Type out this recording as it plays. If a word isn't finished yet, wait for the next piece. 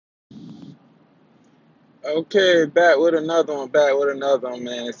Okay, back with another one,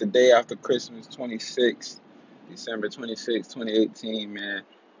 man. It's the day after Christmas, 26th, December 26th, 2018, man.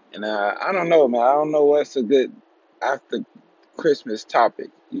 And I don't know, man. I don't know what's a good after Christmas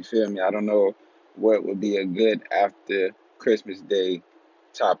topic. You feel me? I don't know what would be a good after Christmas Day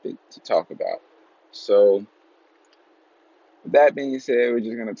topic to talk about. So, with that being said, we're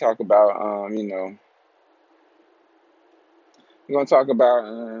just gonna talk about, we're gonna talk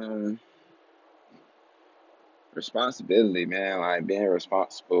about responsibility, man. Like being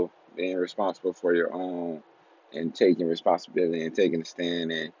responsible for your own, and taking responsibility and taking a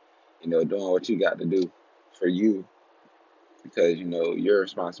stand, and doing what you got to do for you, because your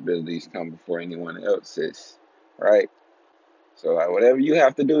responsibilities come before anyone else's, right? So like whatever you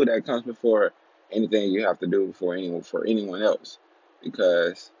have to do, that comes before anything you have to do for anyone else,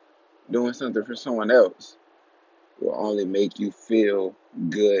 because doing something for someone else will only make you feel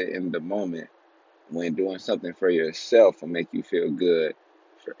good in the moment, when doing something for yourself will make you feel good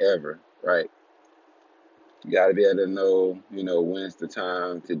forever, right? You got to be able to know, when it's the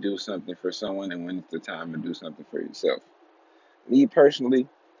time to do something for someone and when it's the time to do something for yourself. Me personally,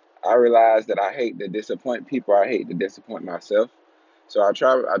 I realize that I hate to disappoint people. I hate to disappoint myself. So I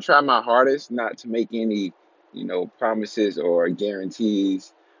try my hardest not to make any, promises or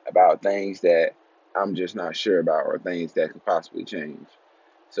guarantees about things that I'm just not sure about, or things that could possibly change.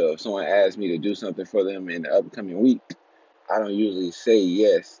 So if someone asks me to do something for them in the upcoming week, I don't usually say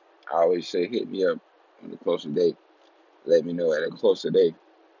yes. I always say hit me up on a closer date. Let me know at a closer date.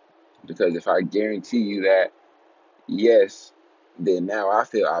 Because if I guarantee you that yes, then now I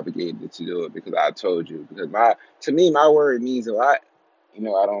feel obligated to do it because I told you. Because to me, my word means a lot. I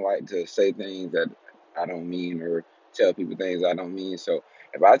don't like to say things that I don't mean, or tell people things I don't mean. So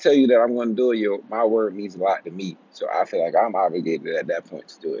if I tell you that I'm going to do it, my word means a lot to me. So I feel like I'm obligated at that point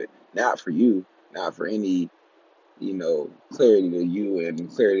to do it. Not for you, not for any clarity to you and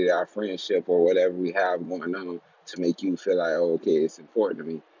clarity to our friendship or whatever we have going on, to make you feel like, oh, okay, it's important to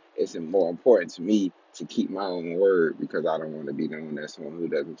me. It's more important to me to keep my own word, because I don't want to be known as someone who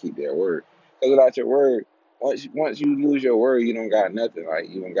doesn't keep their word. Because without your word, once you lose your word, you don't got nothing. Like,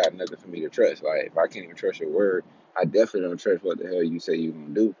 you don't got nothing for me to trust. Like, if I can't even trust your word, I definitely don't trust what the hell you say you're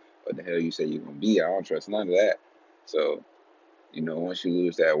gonna do, what the hell you say you're gonna be. I don't trust none of that. So, once you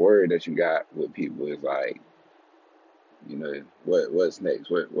lose that word that you got with people, it's like, what's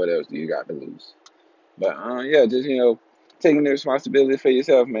next? What else do you got to lose? But yeah, just taking the responsibility for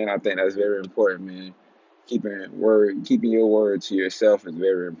yourself, man. I think that's very important, man. Keeping your word to yourself is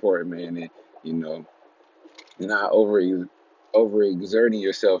very important, man. And you know, not overexerting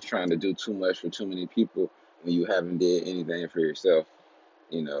yourself trying to do too much for too many people when you haven't did anything for yourself.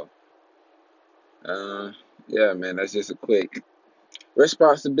 You know, uh, yeah, man. That's just a quick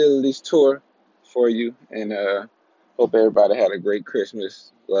responsibilities tour for you, and hope everybody had a great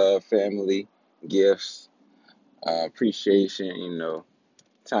Christmas. Love, family, gifts, appreciation.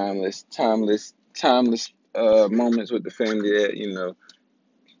 Timeless moments with the family that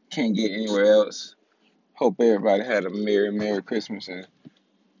can't get anywhere else. Hope everybody had a Merry Christmas, and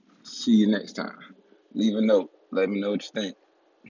see you next time. Leave a note. Let me know what you think.